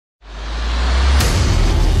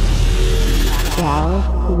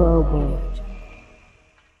Global.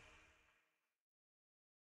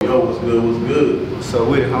 Yo, what's good, what's good? So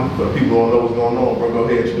with it, For the people who don't know what's going on, bro, go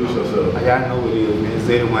ahead and introduce yourself. y'all know what it is, man.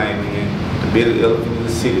 Zettie, man. The biggest elephant in the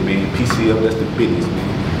city, man. PCL, that's the business, man.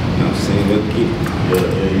 You know what I'm saying? Let's get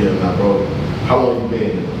it. Yeah. Now, bro, how long you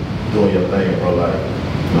been doing your thing, bro? Like,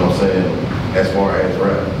 you know what I'm saying? As far as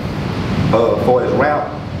rap. For his rap,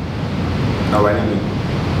 all right, let me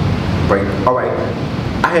break. All right,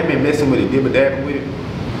 I had been messing with it, dibba-dabbing with it,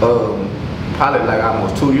 probably like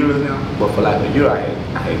almost 2 years now. But for like a year, I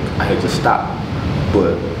had just stopped.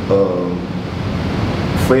 But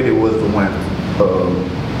Freddie was the one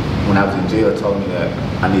when I was in jail told me that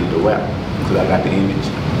I needed to rap because I got the image,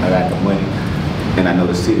 I got the money, and I know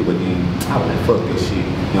the city. But then I was like, fuck this shit, you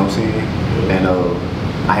know what I'm saying? And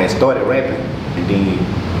I had started rapping, and then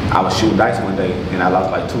I was shooting dice one day, and I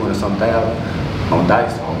lost like 200-something thousand on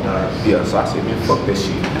dice. Yeah, so I said, man, fuck that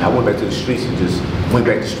shit. And I went back to the streets and just went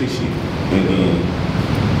back to street shit. And then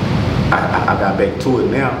I got back to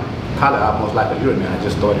it now, probably almost like a year now. I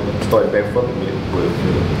just started back fucking with it. But,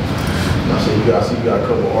 Now, so you got a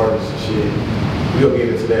couple artists and shit. We'll get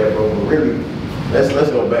into that, bro. But really,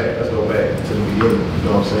 let's go back. Let's go back to the beginning. You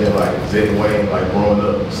know what I'm saying? Like Zettie Wayne, like growing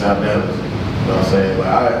up in South Dallas. You know what I'm saying?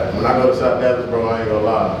 Like when I go to South Dallas, bro, I ain't gonna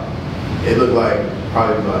lie. It looked like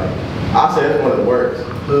probably like I say that's one of the worst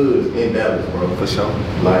hoods in Dallas, bro. for sure.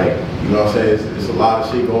 Like, you know what I'm saying? It's a lot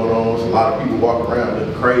of shit going on. It's a lot of people walking around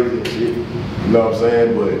looking crazy and shit. You know what I'm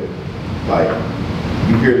saying? But like,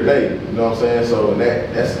 you here today. You know what I'm saying? So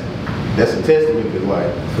that's a testament because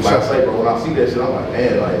like I say, bro, when I see that shit, I'm like,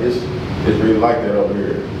 man, like it's really like that over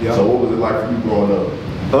here. Yeah. So what was it like for you growing up?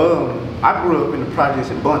 I grew up in the projects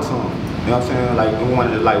in Bunton. You know what I'm saying? Like one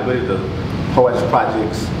of the really the hardest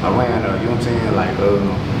projects around there. You know what I'm saying? Like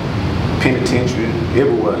penitentiary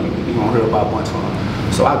everywhere. You gonna hear about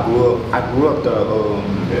Bunton. So I grew up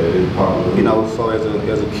there. You know, so as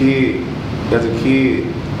a kid,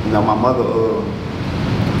 you know, my mother.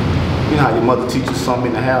 You know how your mother teaches something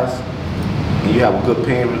in the house, and you have a good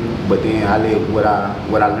parent. But then I lived what I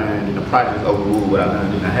learned in the projects overruled what I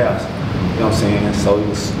learned in the house. You know what I'm saying? So it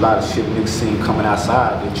was a lot of shit niggas seen coming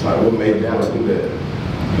outside that you like, what made you want to do that?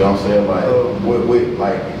 You know what I'm saying? Like, what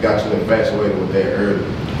like got you infatuated with that early?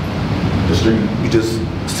 The street? You just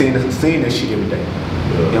seeing that shit every day.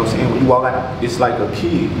 Yeah. You know what I'm saying? When you walk out, it's like a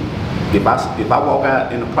kid. If I walk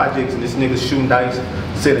out in the projects and this nigga's shooting dice,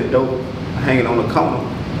 selling dope, hanging on the corner,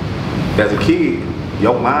 as a kid,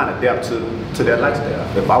 your mind adapt to that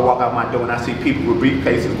lifestyle. If I walk out my door and I see people with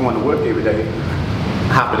briefcases going to work every day,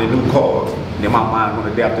 hopping in new cars, then my mind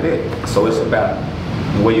gonna adapt to that. So it's about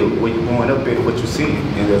where you're growing up in, what you're seeing.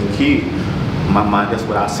 And as a kid, my mind, that's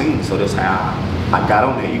what I seen. So that's how I got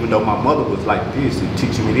on there. Even though my mother was like this and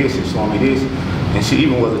teaching me this and showing me this, and she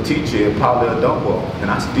even was a teacher and probably a dumb ball,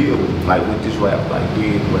 and I still like went this rap, like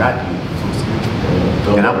did what I did.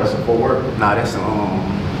 So and that's a Fort Worth? Nah, that's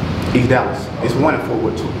East Dallas. It's 1 in Fort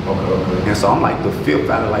Worth too. Okay. And so I'm like the fifth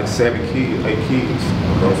out of like 7 kids, 8 kids.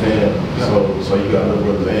 Okay. Yeah. So you got little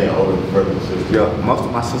brothers and older brothers and sisters? Yeah, most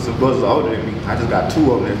of my sisters brothers are older than me. I just got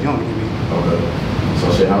 2 of them that's younger than me. Okay.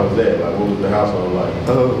 So shit, how was that? Like, what was the household like?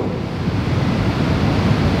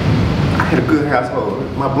 I had a good household.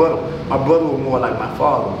 My brother was more like my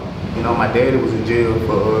father. You know, my daddy was in jail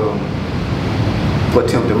for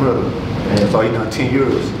attempted murder. And so he done 10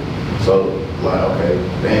 years. So, like, okay,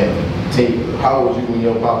 damn. How old was you when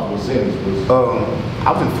your pops was sentenced? I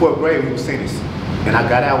was in 4th grade when he was sentenced, and I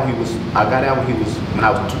got out when he was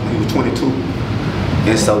 22.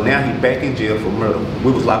 And so now he back in jail for murder.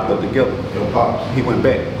 We was locked up together. Your pops? He went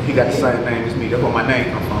back. He got the same name as me. That's where my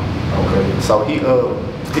name come from. Okay. So he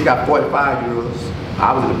got 45 years.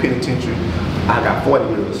 I was in the penitentiary. I got 40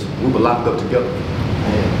 years. We were locked up together.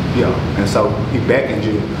 Yeah, and so he back in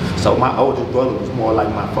jail. So my older brother was more like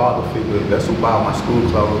my father figure. That's who bought my school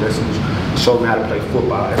clothes. That's who showed me how to play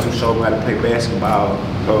football. That's who showed me how to play basketball.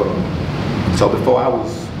 So before I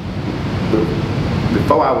was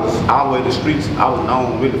all the way to the streets, I was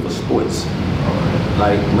known really for sports.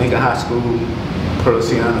 Like Lincoln High School, Pearl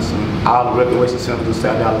C. Anderson, all the recreation centers in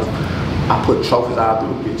South Dallas. I put trophies out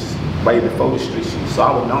through the bitches way before the street shit. So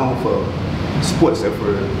I was known for sports at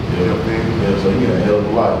first. You know what I mean? Yeah, so you got a hell of a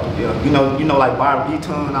lot. Yeah, you know like Byron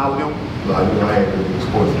Eaton and all of them? No, you know I ain't really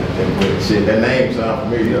sports but shit, that name sounds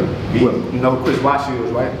familiar. Yeah. Well, you know Chris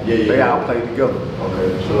Washields, right? Yeah. They all played together.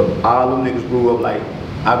 Okay, sure. All them niggas grew up like,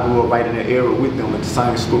 I grew up right in that era with them at the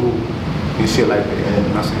same school and shit like that. Yeah. You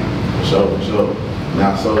know what I'm saying? For sure.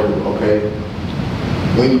 Now, so, okay,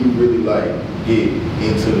 when do you really like get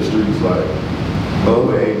into the streets, like,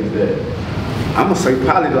 what age is that? I'm gonna say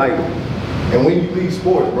probably like And when you leave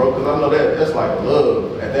sports, bro, because I know that's like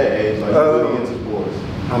love at that age, like you're really into sports.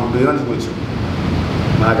 I'm gonna be honest with you.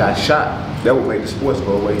 When I got shot, that would make the sports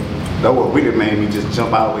go away. That what really made me just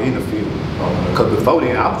jump out in the field. Because before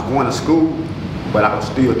then, I was going to school, but I was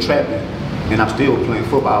still trapping, and I'm still playing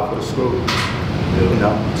football for the school. Yeah. You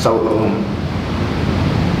know, so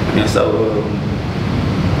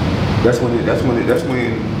that's when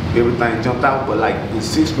everything jumped out. But like in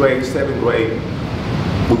 6th grade, 7th grade,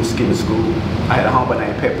 we was skipping school. I had a homeboy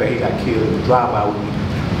named Pepe. He got killed in the drive-by with me.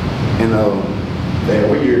 And damn,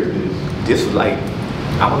 what year is this? This was like,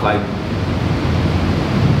 I was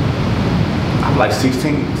like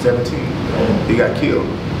 16, 17. Damn. He got killed.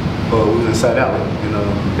 We was inside out, and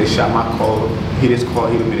they shot my car, hit his car,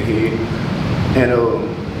 hit him in the head,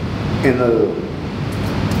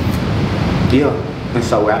 and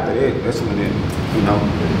so after that, that's when it, you know.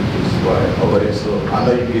 Right. Okay, so I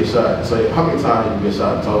know you get shot. So how many times you get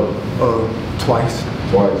shot total? Twice.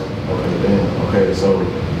 Twice. Okay, damn. Okay, so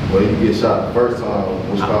when you get shot the first time,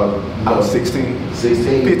 which caused I was 16.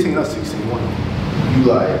 16? 15 or 16, one. You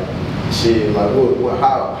like, shit, like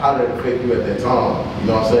how did it affect you at that time? You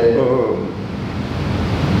know what I'm saying?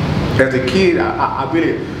 As a kid, I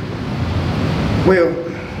really, well,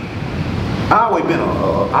 I always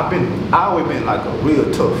been like a real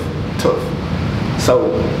tough. So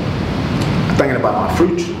thinking about my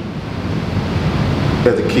future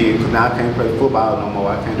as a kid, because now I can't play football no more.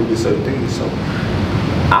 I can't do these certain things. So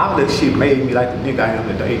all that shit made me like the nigga I am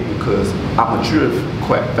today, because I matured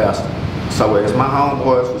quite faster. So as my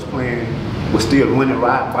homeboys was still running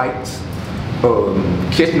ride bikes,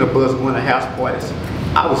 catching the bus, going to house parties,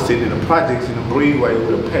 I was sitting in the projects in the breezeway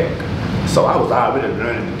with a pack. So I was already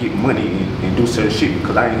learning to get money and do certain shit,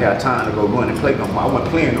 because I didn't have time to go run and play no more. I wasn't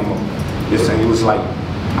playing no more. It was like,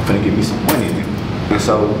 I'm finna get me some money. And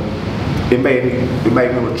so it made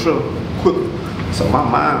me mature quicker. So my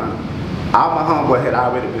mind, all my homeboys had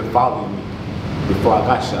already been following me before I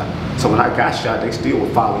got shot. So when I got shot, they still were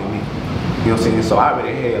following me. You know what I'm saying? So I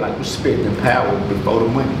already had like respect and power before the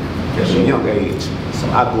money at a young age. So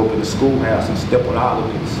I grew up in the schoolhouse and stepped with all of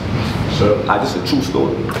this. So just a true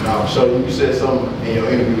story. Now, so you said something in your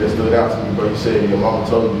interview that stood out to me, bro. You said your mama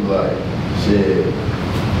told you like, shit,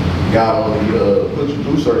 God only put you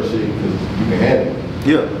through certain shit because you can handle it.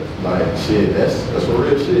 Yeah. Like, shit, that's some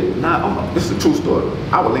real shit. Nah, this is a true story.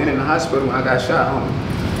 I was laying in the hospital when I got shot,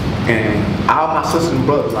 and all my sisters and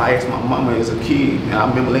brothers, I asked my mama as a kid, and I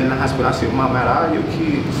remember laying in the hospital, I said, Mama, out of all your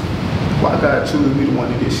kids, why God choose me the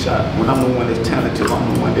one that gets shot when I'm the one that's talented,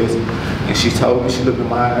 I'm the one that's, and she told me, she looked in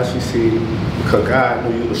my eyes, she said, because God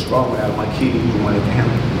knew you were strong out of my kid, you the one that can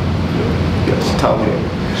handle it. Yeah, she told me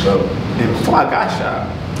that. So, and before I got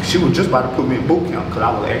shot, she was just about to put me in boot camp because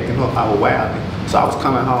I was acting up, I was wild. So I was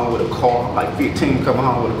coming home with a car, like 15, coming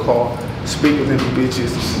home with a car, speakers in the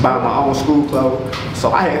bitches, buying my own school clothes.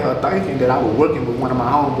 So I had her thinking that I was working with one of my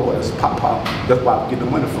homeboys, Pop. That's where I would get the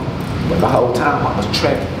money from. But the whole time I was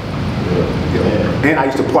trapping. Yeah. And I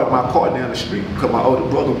used to park my car down the street because my older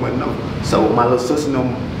brother wouldn't know. So when my little sister and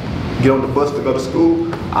them get on the bus to go to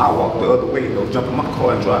school, I walk the other way, go jump in my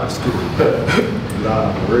car and drive to school.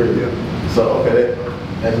 Nah, for real. Yeah. So okay,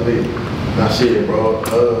 that's lit. Now shit, bro.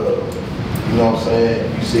 You know what I'm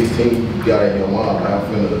saying? You 16, you got it in your mind. Like, I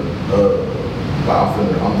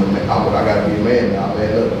gotta be a man now. I'm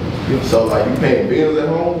man up. Yeah. So like, you paying bills at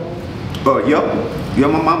home? Yeah,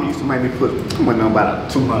 my mama used to make me put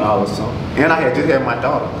about $200 or something. And I just had my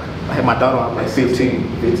daughter. I had my daughter when I was like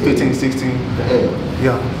 15, 16. Damn.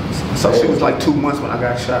 Yeah. So she was like 2 months when I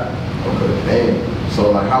got shot. Okay, damn.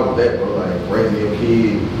 So like, how was that, bro? Like raising your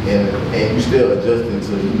kid and you still adjusting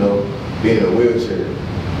to, you know, being in a wheelchair?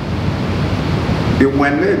 It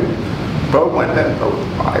wasn't nothing, bro. It wasn't nothing, bro.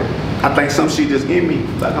 I think some shit just in me.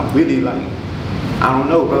 Like I'm really like, I don't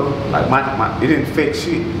know, bro. Like it didn't affect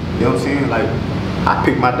shit. You know what I'm saying? Like I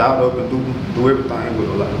pick my daughter up and do everything with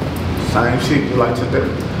her. Like same shit like today.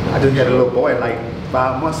 I just had a little boy like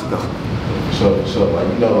 5 months ago. So like,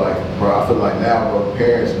 you know, like, bro, I feel like now, bro,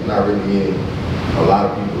 parents are not really in a lot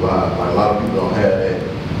of people's lives. Like a lot of people don't have that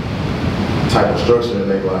type of structure in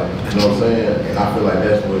their life. You know what I'm saying? And I feel like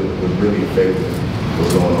that's what really affecting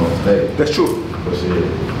what's going on today. That's true. But shit,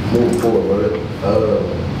 moving forward, bro.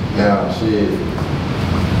 Now shit,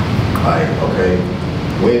 like, okay,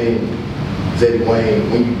 when Zettie Wayne,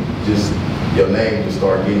 when you just, your name just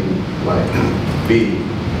start getting like big.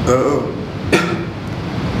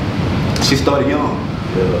 She started young.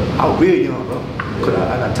 Yeah. I was real young, bro. Cause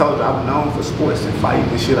I told you I was known for sports and fighting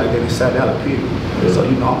and shit like that inside the pit. So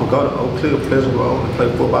you know I'm gonna go to Oak Cliff, Pleasant Road and play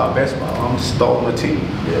football, basketball. I'm gonna start on the team.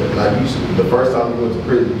 Yeah, like the first time you went to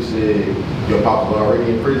prison, you said your pop was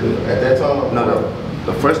already in prison at that time? No.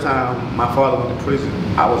 The first time my father went to prison,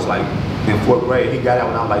 I was like in 4th grade. He got out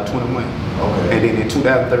when I was like 21. Okay. And then in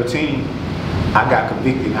 2013, I got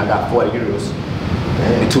convicted and I got 40 years.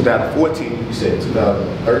 Damn. In 2014, you said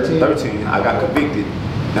 2013? I got convicted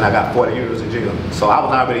and I got 40 years in jail. So I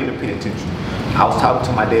was already in the penitentiary. I was talking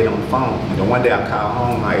to my dad on the phone, and then one day I called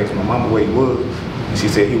home and I asked my mama where he was, and she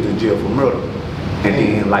said he was in jail for murder. And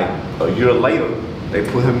then like a year later, they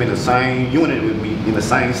put him in the same unit with me, in the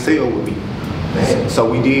same cell with me. Damn. So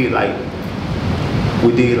we did like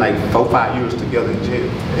 4 or 5 years together in jail.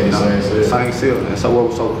 In the same cell. And so what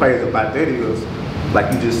was so crazy about that is,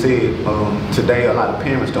 like you just said, today a lot of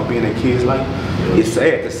parents don't be in their kids' life. It's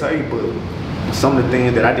sad to say, but some of the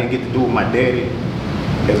things that I didn't get to do with my daddy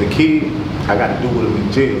as a kid, I got to do with him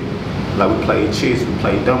in jail. Like we played chess, we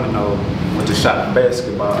played domino, went to shot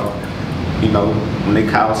basketball. You know, when they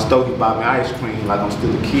called Stokey, bought me ice cream like I'm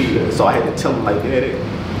still a kid. So I had to tell him like, Daddy,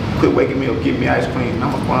 quit waking me up, give me ice cream.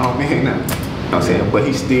 I'm a grown man now. You know what I'm saying? But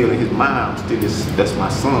he's still in his mind, that's my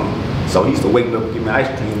son. So he used to wake me up and give me ice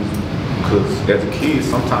cream. Because as a kid,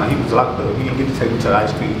 sometimes he was locked up. He didn't get to take me to the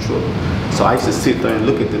ice cream truck. So I used to sit there and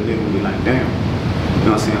look at the nigga and be like, damn. You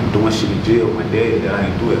know what I'm saying? I'm doing shit in jail with my dad that I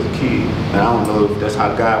didn't do as a kid. And I don't know if that's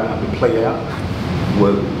how God wanted to play out.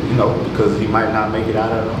 Well, you know, because he might not make it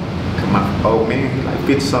out of it. My old man, he's like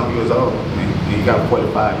 50-something years old. And he got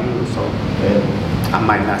 45 years, so I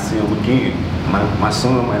might not see him again. My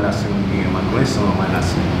son might not see him again. My grandson might not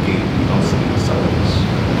see him again. You know what I'm saying? So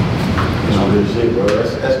That's real shit, bro.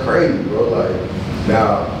 That's crazy, bro. Like,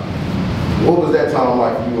 now, what was that time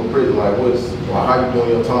like for you in prison? Like, how you doing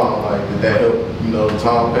your time? Like, did that help, you know, the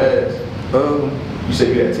time pass? You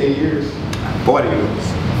said you had 10 years? 40 years.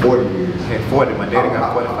 40 years. I had 40, my daddy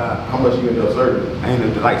got 45. How much you ended up serving? I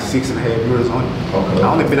ended up like 6.5 years on it. Okay. I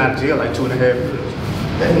only been out of jail like 2.5 years.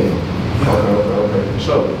 Damn. Okay.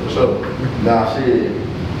 For sure. Nah, shit.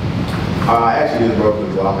 I actually just broke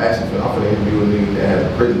this. I'm for the interview with a nigga that has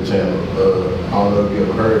a prison channel. I don't know if you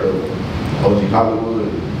ever heard of OG Hollywood.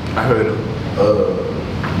 I heard of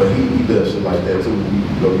but he does shit like that too. We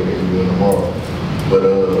can go get an interview tomorrow. But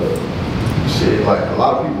shit, like a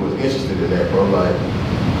lot of people was interested in that, bro. Like,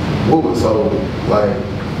 what was so like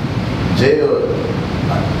jail?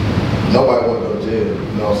 Like, nobody want to go to jail,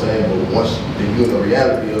 you know what I'm saying? But once you in the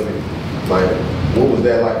reality of it, like, what was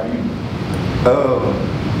that like for you?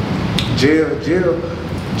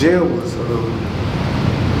 Jail was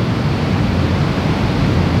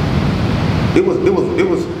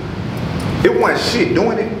it wasn't shit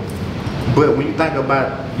doing it, but when you think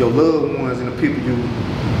about your loved ones and the people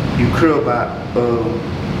you care about,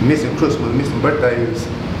 missing Christmas, missing birthdays,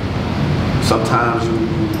 sometimes you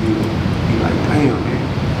like, damn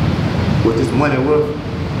man, was this money worth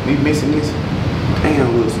me missing this?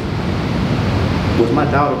 Damn, was my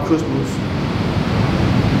daughter Christmas,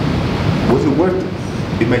 was it worth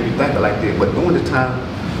it? It made me think like that. But during the time,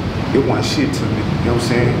 it wasn't shit to me. You know what I'm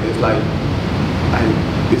saying? It's like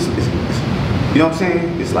it's you know what I'm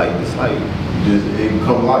saying? It's like it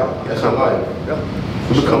become life. That's your life. Yeah.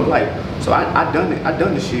 It become life. So I done it. I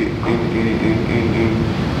done the shit, and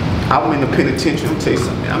I'm in the penitentiary. I'm tell you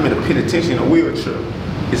something. I'm in the penitentiary in a wheelchair.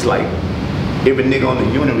 It's like every nigga on the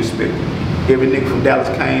unit respected me. Every nigga from Dallas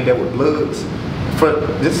came that with bloods. For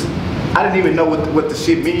this, I didn't even know what the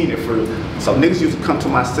shit mean at first. So niggas used to come to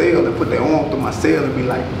my cell and put their arm through my cell and be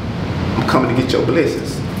like, I'm coming to get your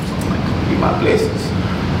blessings. So I'm like, get my blessings.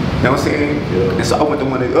 You know what I'm saying? Yeah. And so I went to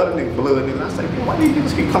one of the other niggas, blood niggas, and I said, man, why these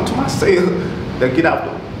niggas keep come to my cell? They get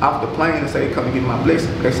off the plane and say they come to get my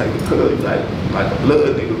blessing. They say because you like a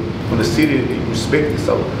blood nigga from the city and you respect it.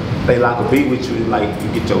 So they like to be with you and like you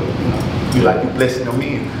get your, you like you blessing them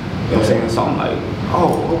in. You know what I'm saying? So I'm like,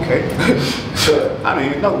 oh, okay. I didn't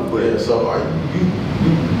even know, but yeah, so are you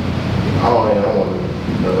I don't want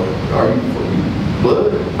to, are you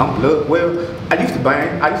blood? I'm blood. Well, I used to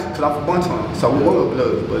bang. Cause I'm from Bunton, so we were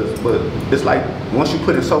blood. But it's like once you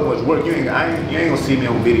put in so much work, you ain't gonna see me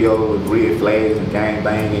on video with red flags and gang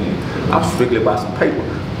banging. And I'm strictly about some paper.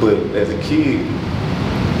 But as a kid,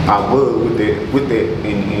 I was with that,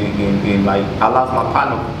 and like I lost my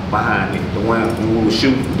partner behind it. The one when we was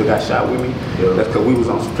shooting, that got shot with me. Yeah. That's cause we was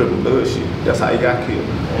on some triple blood shit. That's how he got killed. You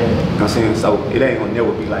know what I'm saying? So it ain't gonna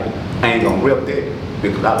never be like I ain't gonna rep that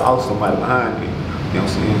because I lost somebody behind me. You know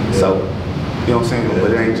what I'm saying? Yeah. So you know what I'm saying? Yeah.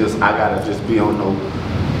 But it ain't just I gotta just be on no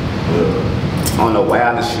on the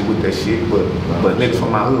wildest shit with that shit, but niggas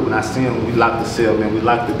from my hood, when I see them, we like to sell, man, we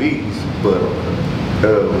like the bees. But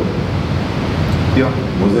yeah.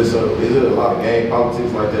 Is it a lot of gang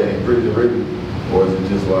politics like that in prison really? Or is it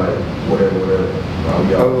just like whatever?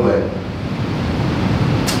 Y'all play?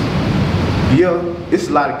 Yeah, it's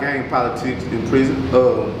a lot of gang politics in prison.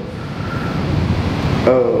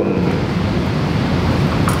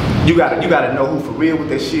 You gotta know who for real with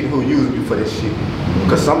that shit and who using you for that shit.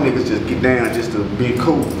 Cause some niggas just get down just to be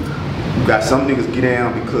cool. You got some niggas get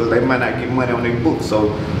down because they might not get money on their books. So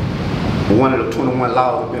one of the 21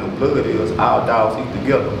 laws of being blood is all dogs eat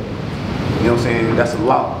together. You know what I'm saying? That's a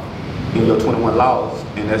law in your 21 laws,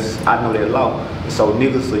 and that's, I know that law. So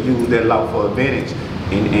niggas will use that law for advantage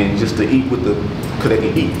and just to eat with cause they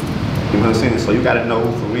can eat. You know what I'm saying? So you gotta know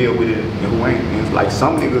who for real with it and who ain't. And it's like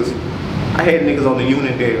some niggas, I had niggas on the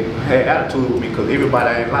unit that had attitude with me because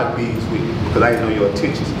everybody ain't like bees with me because I didn't know your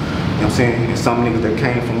intentions. You know what I'm saying? And some niggas that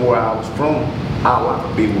came from where I was from, I like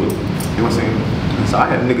to be with them. You know what I'm saying? And so I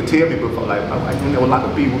had a nigga tell me before, like, why you never like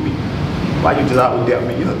to be with me? Why you just always doubt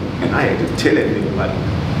me up? And I had to tell that nigga, like, I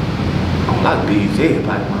don't like bees,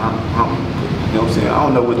 everybody, man. You know what I'm saying? I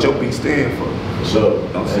don't know what your bee stand for. What's up? You know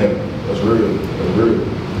what I'm saying? That's real. That's real.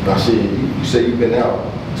 Now shit, you say you've been out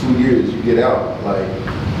 2 years, you get out, like,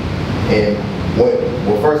 and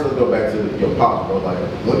well first let's go back to your pops, bro. Like,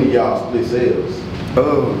 when did y'all split sales?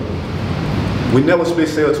 We never split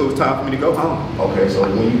sales till it was time for me to go home. Okay, so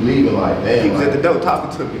when you leaving, like, damn. He was at the door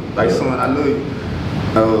talking to me, like, son, I love you.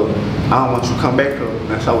 I don't want you to come back here.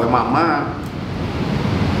 And so in my mind,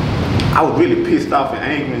 I was really pissed off and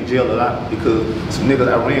angry in jail a lot because some niggas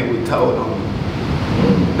I ran with told on me.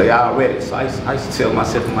 They already, so I used to tell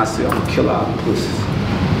myself, I'm gonna kill all them pussies. You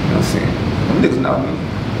know what I'm saying? Them niggas know me.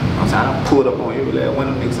 I'm saying, I done pulled up on every last one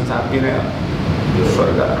of them niggas since I've been out. Swear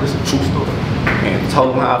to God, this is a true story. And told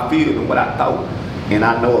them how I feel and what I thought. And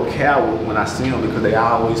I know a coward when I see them because they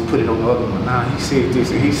always put it on the other one. Nah, he said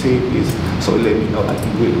this and he said this. So it let me know, like,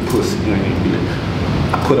 you really pussy. You ain't really.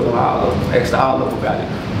 I put up on all of them, asked all of them about it.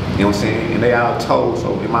 You know what I'm saying? And they all told.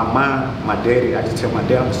 So in my mind, my daddy, I just tell my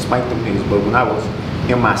dad to spank them niggas. But when I was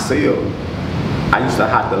in my cell, I used to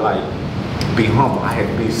have to, like, be humble. I had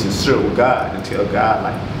to be sincere with God and tell God,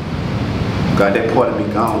 like, God, that part of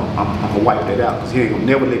me gone. I'm gonna wipe that out because he ain't gonna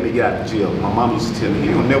never let me get out of jail. My mom used to tell me, he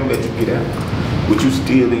ain't gonna never let you get out. But you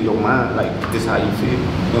still in your mind, like, this how you feel. You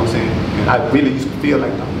know what I'm saying? And I really used to feel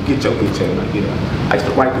like, no, get your bitch ass when I get out. I used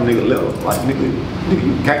to write them nigga letters, like, nigga,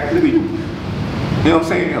 you can't, nigga, you. You know what I'm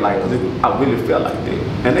saying? Like, I really felt like that.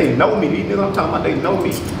 And they know me, these niggas I'm talking about, they know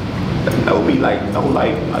me. They know me like, no,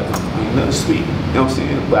 like ain't nothing sweet. You know what I'm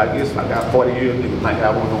saying? But I guess I got 40 years, niggas like, I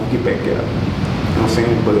wasn't gonna get back out. You know what I'm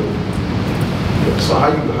saying? But so how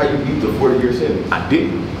you beat the 40-year sentence? I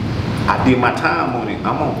did my time on it.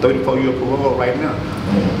 I'm on 34-year parole right now.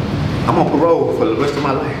 I'm on parole for the rest of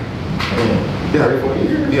my life. Yeah, 34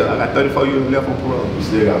 years? Yeah, I got 34 years left on parole. You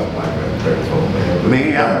still got some like that 34,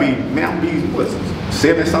 man. Man, I'll be what,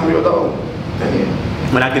 70-something years old.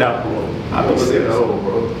 Damn. When I get out of parole, I'll be 70 old,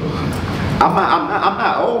 bro. I'm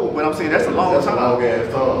not old, but I'm saying that's a long time. That's a long ass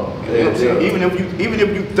time. You know what I'm saying? Even if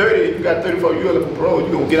you 30, you got 34 years left on parole,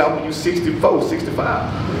 you gonna get out when you 64,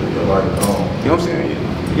 65. You're like, you know what I'm saying?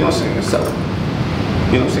 You know what I'm saying? So,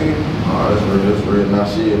 you know what I'm saying? That's real. Now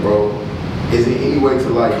shit, bro. Is there any way to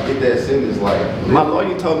like get that sentence like? My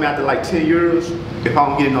lawyer told me after like 10 years, if I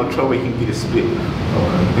don't get in no trouble, he can get it split. Okay. You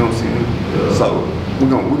know what I'm saying? Yeah. So we're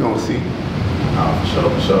gonna see.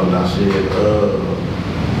 For sure. Now shit, you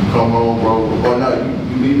come home, bro. Or no,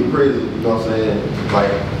 you leave the prison. You know what I'm saying?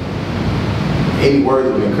 Like, any words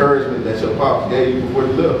of encouragement that your pops gave you before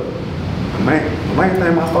you left? Man, the main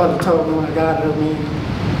thing my father told me when I got out of there,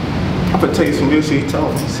 man, I'm gonna tell you some real shit he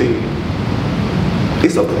told me. He said,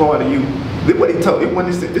 it's a part of you. This what he told me.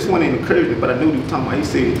 This one ain't encouragement, but I knew what he was talking about. He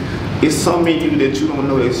said, it's something in you that you don't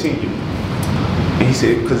know that's in you. And he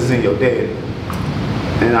said, because it's in your dad.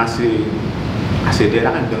 And I said, Dad,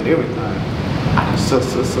 I done done everything. I done so.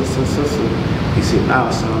 He said, nah,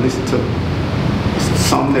 son, listen to me. It's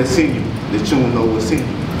something that's in you that you don't know what's in you.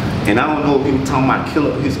 And I don't know if he was talking about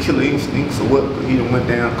his killer instincts or what, but he done went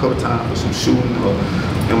down a couple times for some shooting or,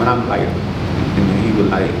 and when I'm like, and then he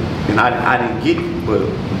was like, and I didn't get it, but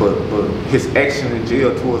his action in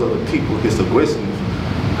jail towards other people, his aggressiveness,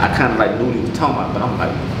 I kind of like knew what he was talking about, but I'm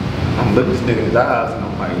like, I'm looking this nigga in his eyes and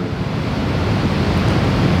I'm like,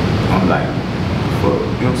 well, you know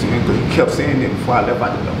what I'm saying? Because he kept saying that before I left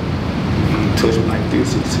out the door. He touched me like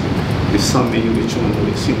this, he said, there's something in you that you don't know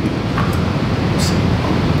that's in you.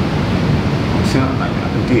 I'm like, I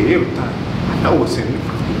done did everything. I know what's in me.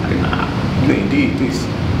 Like, nah, you ain't did this.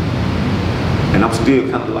 And I'm still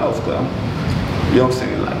kind of lost, because You know what I'm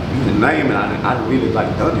saying? Like, you can name it, I done really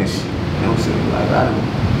like done this shit. You know what I'm saying? Like, I done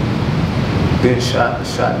been shot,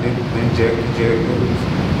 been jacked,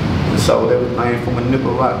 and sold everything from a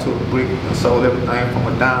nickel rock to a brick, and sold everything from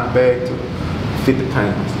a dime bag to 50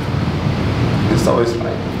 pounds. And so it's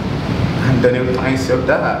like, I done everything except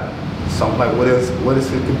die. So I'm like, what else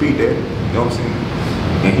it could be there? You know what I'm saying?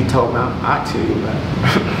 And he told me, I'll tell you about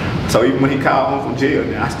it. So even when he called home from jail,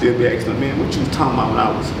 I still be asking him, man, what you was talking about when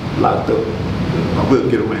I was locked up? I will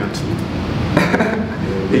get around to it.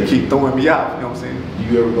 He keep throwing me out, you know what I'm saying?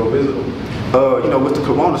 You ever go visit him? You know, with the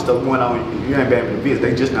corona stuff going on, you ain't been able to visit.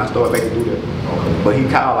 They just now started back to do that. Okay. But he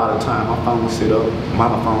called all the time. My phone was set up,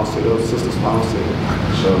 mama phone set up, sister's phone set up.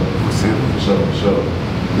 Sure. Sure.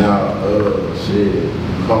 Now, shit,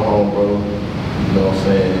 you come home, bro. You know what I'm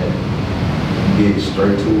saying? You get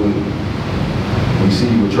straight to it. We see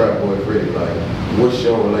you with Trap Boy Freddy. Like, what's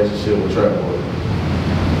your relationship with Trap Boy?